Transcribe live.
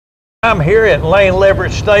I'm here at Layne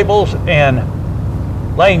Leverette Stables, and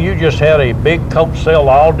Layne, you just had a big coat sale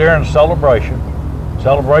all during celebration.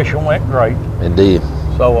 Celebration went great. It did.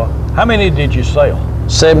 So, how many did you sell?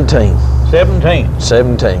 17. 17.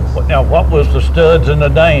 17. Now, what was the studs and the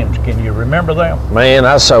dames? Can you remember them? Man,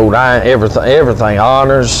 I sold everything.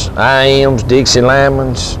 Honors, IMs, Dixie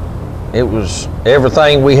Lamans. It was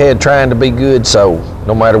everything we had trying to be good sold,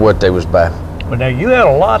 no matter what they was by. Well, now, you had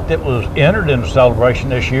a lot that was entered in the celebration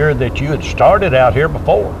this year that you had started out here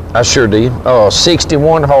before. I sure did.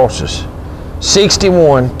 61 horses.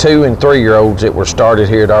 61 2- and 3-year-olds that were started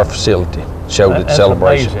here at our facility. Showed at the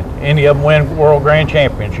celebration. Amazing. Any of them win World Grand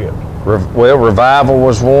Championships? Well, Revival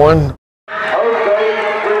was one.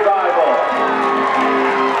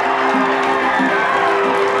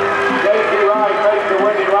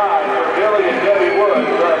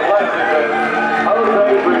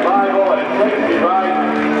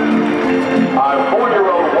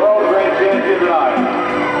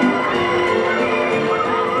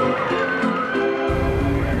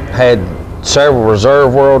 Had several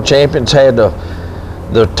reserve world champions. Had the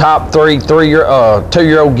top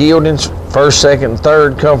 2-year-old geldings, first, second, and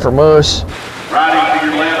third come from us. Riding to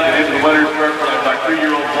your left and into the winner's circle is our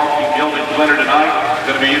 2-year-old walking geldings winner tonight. It's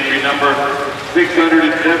going to be entry number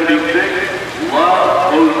 676,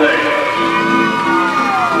 Love Jose.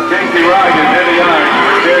 Casey Wright is in the irons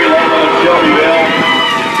for Terry Loveland of Shelbyville.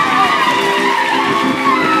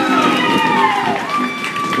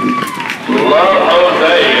 Love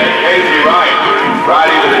Jose and Casey Wright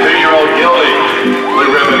riding with the 2-year-old geldings.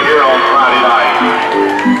 Blue ribbon here on Friday night.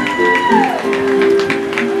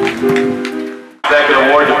 Second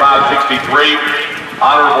award to 563,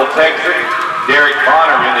 Honorable Texan Derek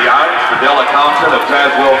Bonner in the irons for Della Thompson of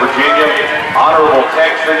Tazewell, Virginia. Honorable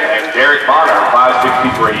Texan and Derek Bonner,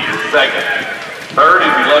 563 is second. Third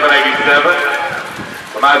is 1187,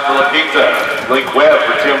 Tommaso La Quinta, Link Webb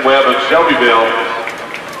for Tim Webb of Shelbyville.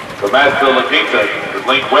 Tommaso La Quinta for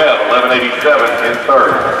Link Webb, 1187 in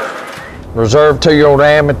third. Reserve 2-year-old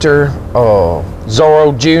amateur,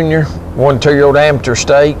 Zorro Jr., 1 2-year-old amateur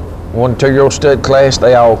state, 1 2-year-old stud class.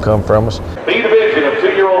 They all come from us. B division of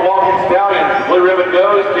 2-year-old walking stallions. Blue ribbon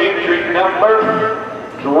goes to entry number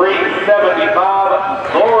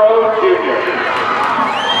 375, Zorro Jr.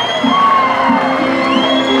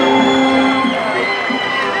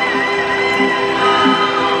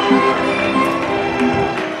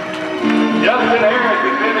 Justin Harris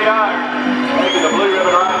is in the iron, taking the blue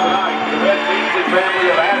ribbon ride tonight. The Red Beasley family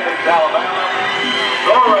of Athens, Alabama.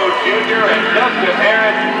 Zorro Jr. and Justin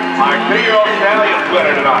Harris, our 2-year-old stallions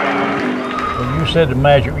winner tonight. Well, you said the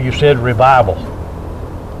magic. You said Revival.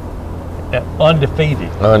 Undefeated.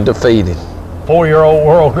 Undefeated. 4-year-old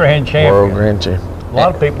World Grand Champion. World Grand Champion. A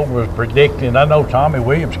lot of people was predicting. I know Tommy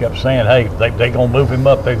Williams kept saying, "Hey, they gonna move him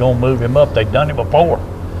up. They gonna move him up." They've done it before,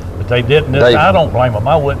 but they didn't. I don't blame them.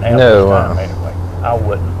 I wouldn't have this time anyway. I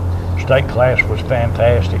wouldn't. State class was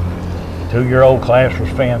fantastic. 2-year-old class was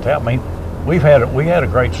fantastic. I mean, we had a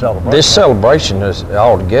great celebration. This celebration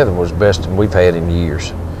altogether was best we've had in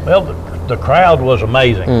years. Well, the crowd was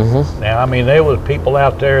amazing. Now, I mean, there was people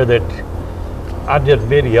out there that I did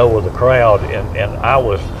video of the crowd, and I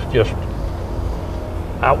was just,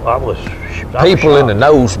 I was People in the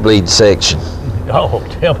nosebleed section. Oh,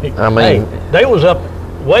 tell me. I mean, hey, they was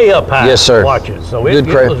way up high. Yes, sir. Watching, so it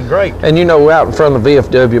was great. And you know, out in front of the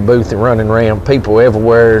VFW booth and running around, people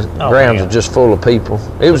everywhere. Grounds are just full of people.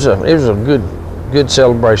 It was a good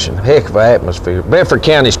celebration. Heck of an atmosphere. Bedford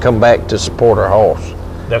County's come back to support our horse.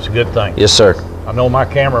 That's a good thing. Yes, sir. I know my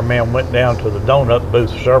cameraman went down to the donut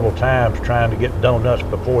booth several times trying to get donuts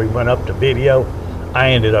before he went up to video.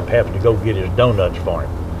 I ended up having to go get his donuts for him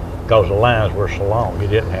because the lines were so long. He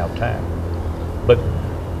didn't have time. But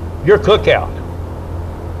your cookout,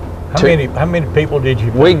 how many people did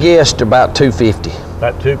you feed? We guessed about 250.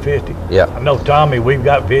 About 250? Yeah. I know, Tommy, we've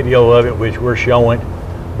got video of it, which we're showing,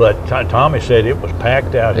 but Tommy said it was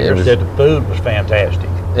packed out here. Said the food was fantastic.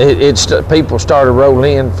 People started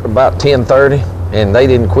rolling in about 10:30, and they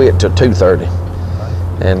didn't quit till 2:30,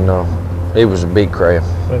 and it was a big crowd.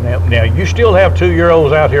 But now you still have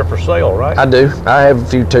 2-year-olds out here for sale, right? I do. I have a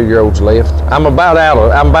few 2-year-olds left. I'm about out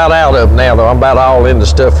of them now, though. I'm about all in the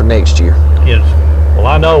stuff for next year. Yes. Well,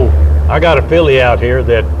 I know I got a filly out here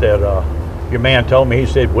that your man told me. He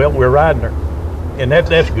said, "Well, we're riding her." And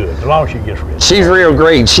that's good, as long as she gets rid. She's real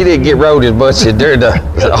green. She didn't get rode as much during the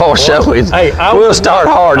horse show. Hey, we'll start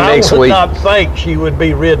hard next week. I would not think she would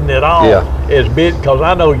be ridden at all as big, because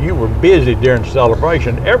I know you were busy during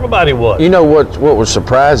celebration. Everybody was. You know what was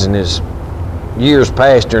surprising is years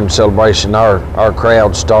past during the celebration, our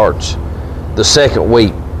crowd starts the second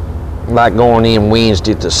week. like going in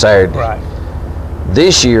Wednesday to Saturday. Right.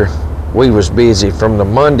 This year, we was busy from the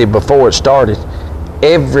Monday before it started.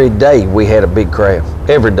 Every day we had a big crowd,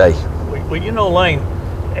 every day. Well, you know, Layne,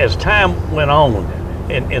 as time went on,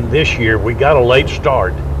 in this year, we got a late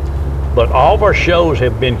start, but all of our shows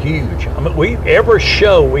have been huge. I mean, every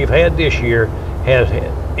show we've had this year has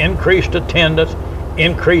increased attendance,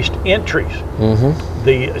 increased entries. Mm-hmm.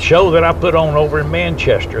 The show that I put on over in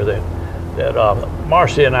Manchester that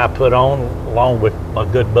Marcy and I put on, along with my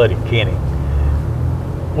good buddy Kenny,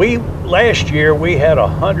 last year we had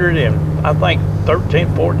 100 and I think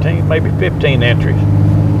 13, 14, maybe 15 entries.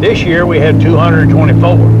 This year we had 224.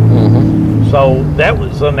 Mm-hmm. So that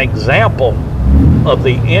was an example of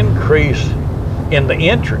the increase in the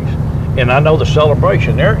entries. And I know the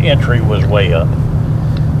celebration, their entry was way up.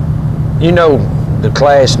 You know, the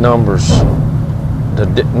class numbers,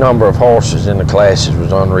 the number of horses in the classes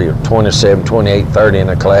was unreal. 27, 28, 30 in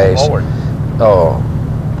a class. Lord.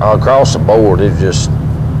 Across the board, it was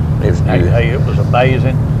good. Hey, it was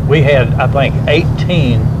amazing. We had, I think,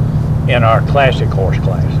 18 in our classic horse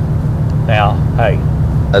class. Now, hey.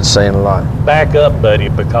 That's saying a lot. Back up, buddy,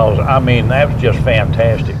 because, I mean, that was just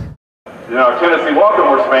fantastic. In our Tennessee Walking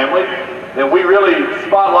Horse family, that we really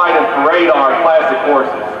spotlight and parade our classic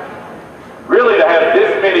horses. Really, to have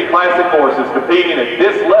this many classic horses competing at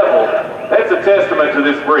this level, that's a testament to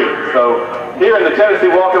this breed. So here in the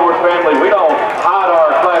Tennessee Walking Horse family, we don't hide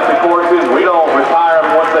our classic horses. We don't retire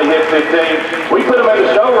them once they hit 15. We put them in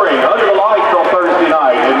the show ring under the lights on Thursday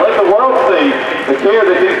night and let the world see the care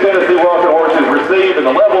that these Tennessee Walking Horses receive and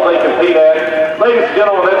the level they compete at. Ladies and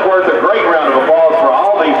gentlemen, that's worth a great round of applause for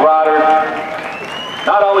all these riders.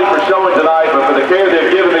 Not only for showing tonight, but for the care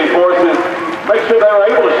they've given these horses. Make sure they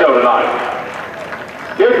were able to show tonight.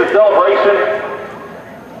 Here's the celebration.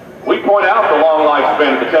 We point out the long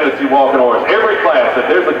lifespan of the Tennessee Walking Horse. Every class, if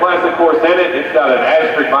there's a classic horse in it, it's got an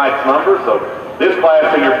asterisk by its number. So this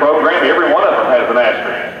class in your program, every one of them has an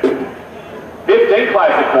asterisk. 15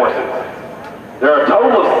 classic horses. There are a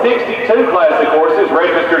total of 62 classic horses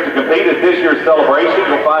registered to compete at this year's celebration.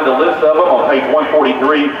 You'll find a list of them on page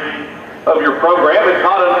 143 of your program. It's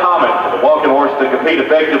not uncommon for the walking horse to compete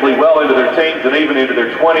effectively well into their teens and even into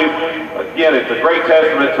their 20s. Again, it's a great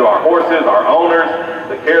testament to our horses, our owners,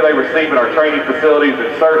 the care they receive in our training facilities.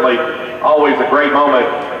 It's certainly always a great moment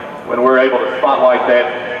when we're able to spotlight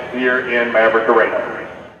that here in Maverick Arena.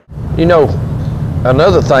 You know,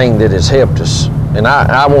 another thing that has helped us, and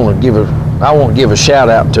I want to give a shout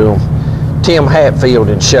out to him, Tim Hatfield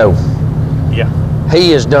and Show. Yeah.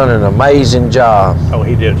 He has done an amazing job. Oh,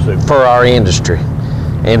 he did super. For our industry,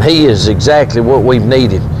 and he is exactly what we've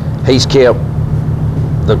needed. He's kept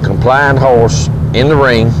the compliant horse in the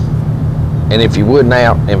ring, and if you wouldn't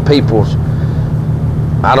out, and people,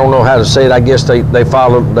 I don't know how to say it. I guess they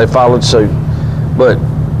followed suit, but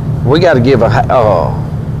we got to give a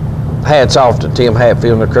hats off to Tim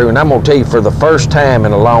Hatfield and the crew. And I'm gonna tell you, for the first time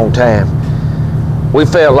in a long time, we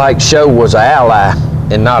felt like Show was an ally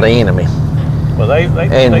and not an enemy. Well, they've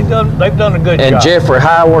done a good job. And Jeffrey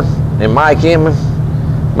Howard and Mike Emmons,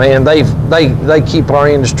 man, they keep our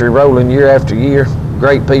industry rolling year after year.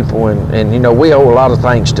 Great people, and you know, we owe a lot of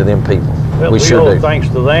thanks to them people. Well, we sure do. Thanks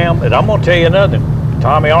to them, and I'm gonna tell you another.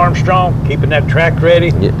 Tommy Armstrong keeping that track ready.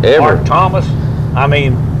 Yeah, Mark Thomas. I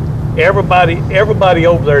mean, everybody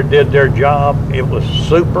over there did their job. It was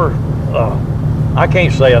super. I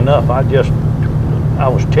can't say enough. I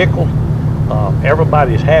was tickled.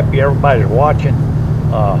 Everybody's happy, everybody's watching.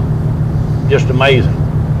 Just amazing,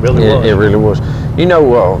 really was. It really was. You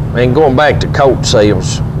know, and going back to colt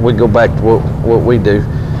sales, we go back to what we do.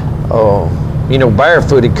 You know,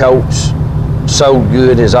 barefooted colts sold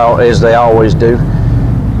good as they always do.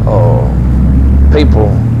 People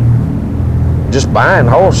just buying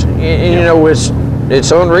horses. You know,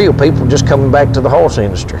 it's unreal. People just coming back to the horse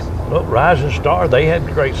industry. Look, Rising Star, they had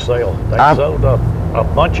great sales. They sold a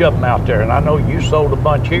bunch of them out there, and I know you sold a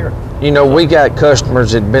bunch here. You know, we got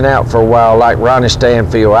customers that had been out for a while, like Ronnie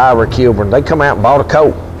Stanfield, Ira Kilburn. They come out and bought a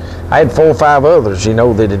colt. I had 4 or 5 others, you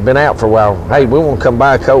know, that had been out for a while. Hey, we want to come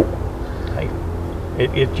buy a colt. Hey,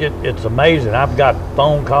 it's amazing. I've got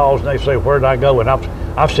phone calls, and they say, where'd I go? And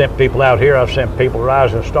I've sent people out here. I've sent people to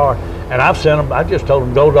Rising Star, and I've sent them. I just told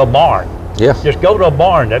them, go to a barn. Yeah. Just go to a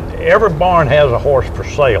barn. Every barn has a horse for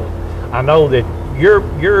sale. I know that your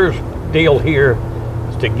deal here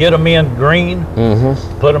is to get them in green,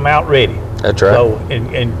 put them out ready. That's right. So,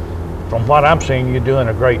 and from what I'm seeing, you're doing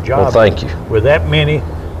a great job. Well, thank you. With that many,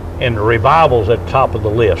 and the Revival's at the top of the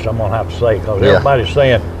list, I'm gonna have to say, because everybody's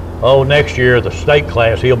saying, oh, next year the state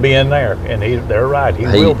class, he'll be in there, and they're right. He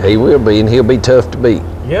will be. He will be, and he'll be tough to beat.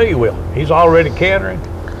 Yeah, he will. He's already cantering.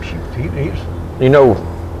 he's. You know,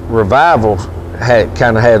 Revival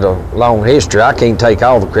kind of had a long history. I can't take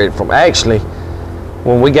all the credit from. Actually,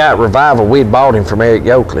 when we got Revival, we'd bought him from Eric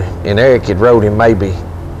Yoakley, and Eric had rode him maybe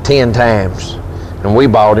 10 times. And we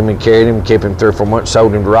bought him and carried him, kept him 3 or 4 months,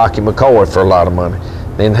 sold him to Rocky McCoy for a lot of money.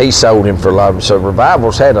 Then he sold him for a lot of money. So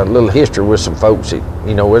Revival's had a little history with some folks that,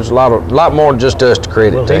 you know, there's a lot more than just us to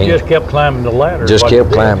credit to him. He just kept climbing the ladder. Just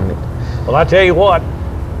kept climbing it. Well, I tell you what,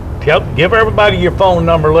 give everybody your phone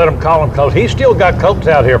number, let them call him, because he's still got colts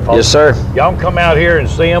out here, folks. Yes, sir. Y'all can come out here and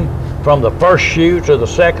see him from the first shoe to the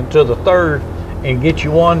second to the third and get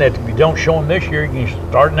you one that if you don't show him this year, you can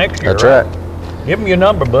start next year. That's right. Give him your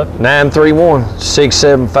number, bud.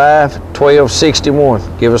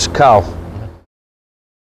 931-675-1261. Give us a call.